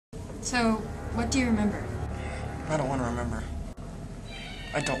So, what do you remember? I don't want to remember.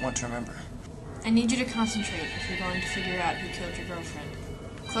 I don't want to remember. I need you to concentrate if you're going to figure out who killed your girlfriend.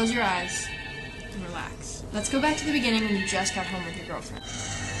 Close your eyes and relax. Let's go back to the beginning when you just got home with your girlfriend.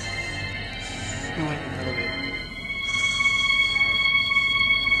 We went in the elevator.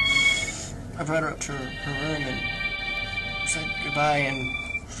 I brought her up to her room and said goodbye and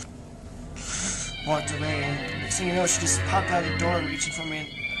walked away, and next thing you know, she just popped out the door reaching for me,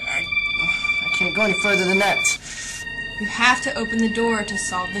 and I can't go any further than that. You have to open the door to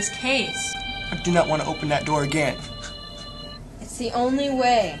solve this case. I do not want to open that door again. It's the only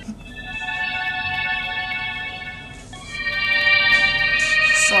way.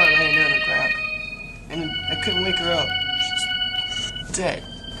 I saw her laying there on the ground, and I couldn't wake her up. She's dead.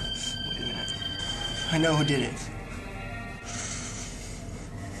 Wait a minute. I know who did it.